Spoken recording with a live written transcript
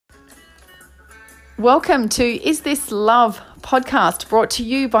Welcome to Is This Love podcast, brought to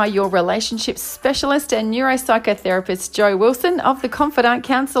you by your relationship specialist and neuropsychotherapist Jo Wilson of The Confidant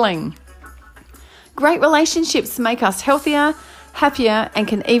Counselling. Great relationships make us healthier, happier, and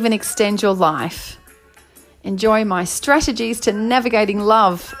can even extend your life. Enjoy my strategies to navigating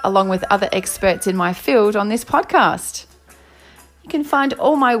love along with other experts in my field on this podcast. You can find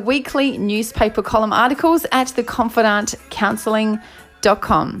all my weekly newspaper column articles at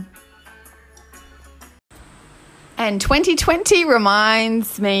theconfidantcounselling.com. And 2020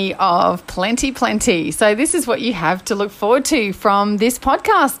 reminds me of plenty. So this is what you have to look forward to from this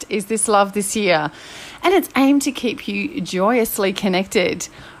podcast, Is This Love This Year? And it's aimed to keep you joyously connected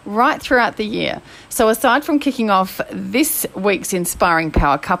right throughout the year. So aside from kicking off this week's Inspiring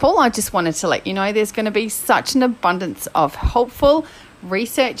Power Couple, I just wanted to let you know there's going to be such an abundance of helpful,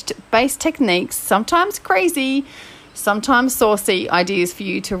 research-based techniques, sometimes crazy, sometimes saucy ideas for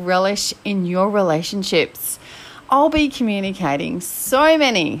you to relish in your relationships. I'll be communicating so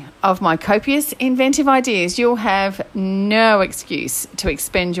many of my copious, inventive ideas, you'll have no excuse to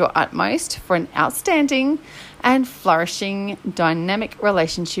expend your utmost for an outstanding and flourishing dynamic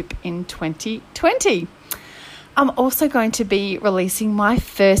relationship in 2020. I'm also going to be releasing my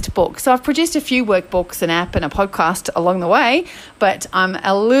first book. So I've produced a few workbooks, an app and a podcast along the way, but I'm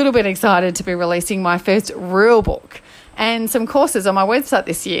a little bit excited to be releasing my first real book and some courses on my website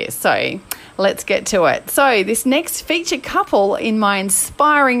this year. So let's get to it. So this next featured couple in my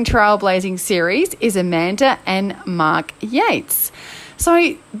Inspiring Trailblazing series is Amanda and Mark Yates.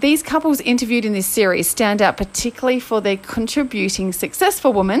 So these couples interviewed in this series stand out particularly for their contributing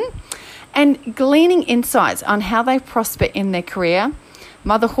successful women and gleaning insights on how they prosper in their career,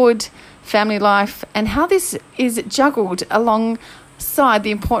 motherhood, family life, and how this is juggled alongside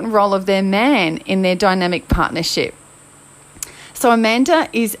the important role of their man in their dynamic partnership. So Amanda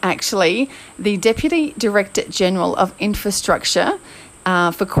is actually the Deputy Director General of Infrastructure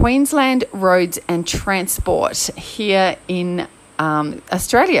for Queensland Roads and Transport here in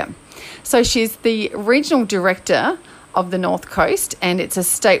Australia. So she's the Regional Director of the North Coast, and it's a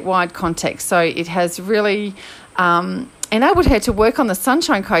statewide context. So it has really enabled her to work on the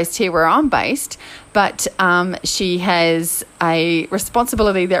Sunshine Coast here where I'm based, but she has a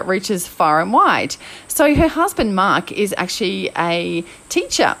responsibility that reaches far and wide. So her husband, Mark, is actually a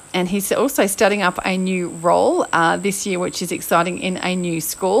teacher, and he's also starting up a new role this year, which is exciting, in a new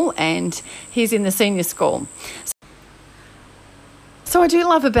school, and he's in the senior school. So I do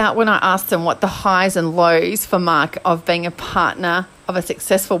love about when I ask them what the highs and lows for Mark of being a partner of a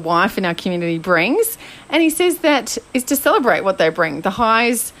successful wife in our community brings. And he says that is to celebrate what they bring. The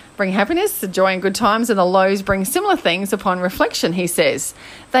highs bring happiness, the joy and good times, and the lows bring similar things upon reflection, he says.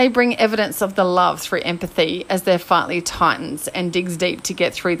 They bring evidence of the love through empathy as their fight tightens and digs deep to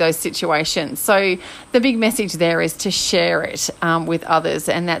get through those situations. So the big message there is to share it with others,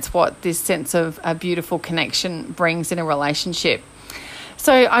 and that's what this sense of a beautiful connection brings in a relationship.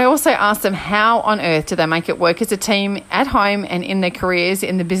 So I also asked them how on earth do they make it work as a team at home and in their careers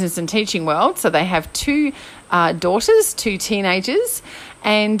in the business and teaching world. So they have two daughters, two teenagers,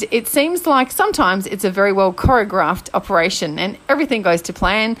 and it seems like sometimes it's a very well choreographed operation and everything goes to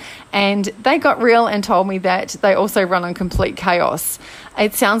plan. And they got real and told me that they also run on complete chaos.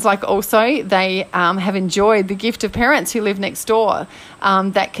 It sounds like also they have enjoyed the gift of parents who live next door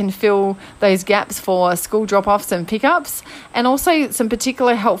that can fill those gaps for school drop-offs and pickups, and also some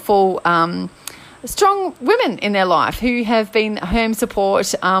particular helpful strong women in their life who have been home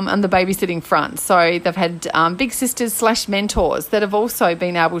support on the babysitting front. So they've had big sisters / mentors that have also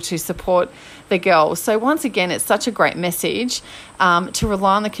been able to support the girls. So once again, it's such a great message to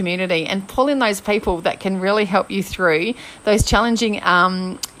rely on the community and pull in those people that can really help you through those challenging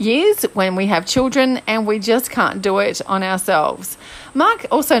years when we have children and we just can't do it on ourselves. Mark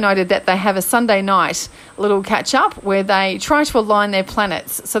also noted that they have a Sunday night little catch-up where they try to align their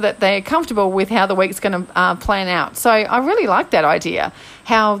planets so that they're comfortable with how the week's going to plan out. So I really like that idea,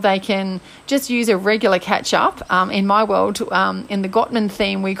 how they can just use a regular catch-up. In my world, in the Gottman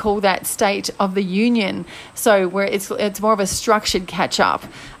theme, we call that State of the Union. So where it's more of a structured catch-up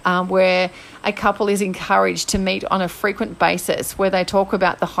where a couple is encouraged to meet on a frequent basis, where they talk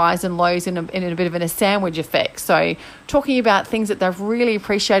about the highs and lows in a bit of a sandwich effect. So talking about things that they've really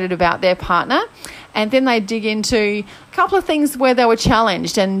appreciated about their partner, and then they dig into a couple of things where they were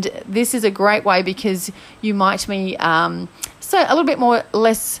challenged. And this is a great way because you might be so a little bit more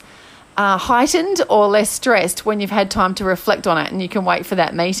less heightened or less stressed when you've had time to reflect on it, and you can wait for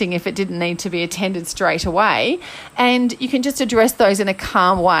that meeting if it didn't need to be attended straight away, and you can just address those in a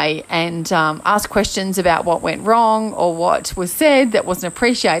calm way and ask questions about what went wrong or what was said that wasn't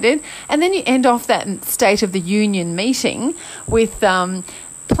appreciated, and then you end off that State of the Union meeting with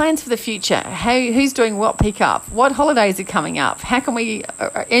plans for the future. Who's doing what pickup? What holidays are coming up? How can we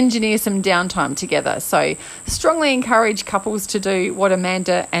engineer some downtime together? So strongly encourage couples to do what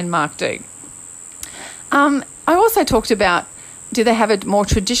Amanda and Mark do. I also talked about, do they have a more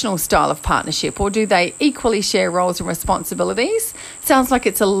traditional style of partnership, or do they equally share roles and responsibilities? Sounds like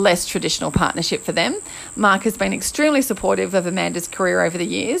it's a less traditional partnership for them. Mark has been extremely supportive of Amanda's career over the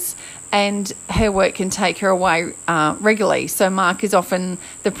years, and her work can take her away regularly. So Mark is often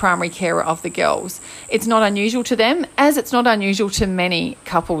the primary carer of the girls. It's not unusual to them, as it's not unusual to many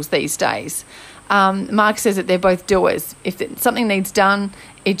couples these days. Mark says that they're both doers. If something needs done,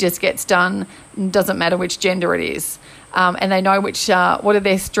 it just gets done. It doesn't matter which gender it is. And they know what are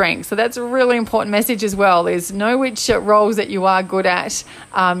their strengths. So that's a really important message as well, is know which roles that you are good at,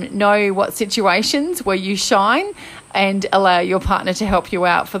 know what situations where you shine, and allow your partner to help you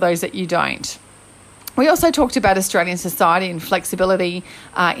out for those that you don't. We also talked about Australian society and flexibility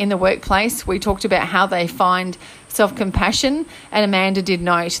in the workplace. We talked about how they find self-compassion, and Amanda did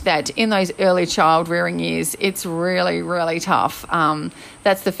note that in those early child rearing years, it's really, really tough.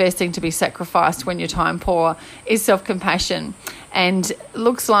 That's the first thing to be sacrificed when you're time poor, is self-compassion. And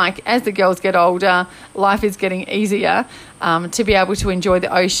looks like as the girls get older, life is getting easier, to be able to enjoy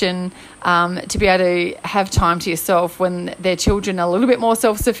the ocean, to be able to have time to yourself when their children are a little bit more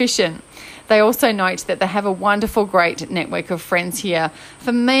self-sufficient. They also note that they have a wonderful, great network of friends here.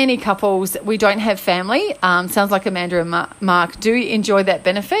 For many couples, we don't have family. Sounds like Amanda and Mark do enjoy that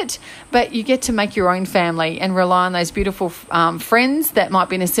benefit, but you get to make your own family and rely on those beautiful friends that might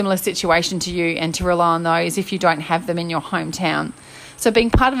be in a similar situation to you, and to rely on those if you don't have them in your hometown. So being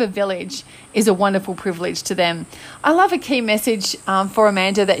part of a village is a wonderful privilege to them. I love a key message for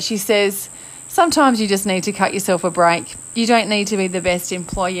Amanda that she says, sometimes you just need to cut yourself a break. You don't need to be the best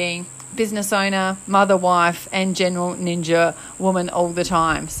employee, business owner, mother, wife, and general ninja woman all the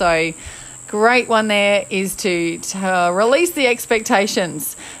time. So great one there is to release the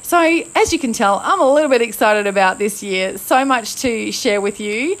expectations. So as you can tell, I'm a little bit excited about this year. So much to share with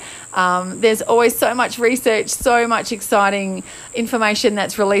you. There's always so much research, so much exciting information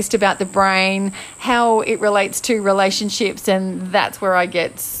that's released about the brain, how it relates to relationships, and that's where I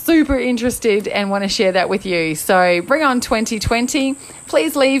get super interested and want to share that with you. So bring on 2020.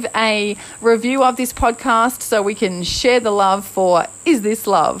 Please leave a review of this podcast so we can share the love for Is This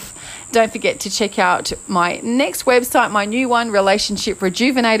Love? Don't forget to check out my next website, my new one,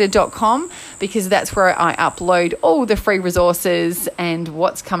 relationshiprejuvenator.com, because that's where I upload all the free resources and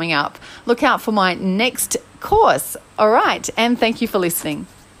what's coming up. Look out for my next course. All right, and thank you for listening.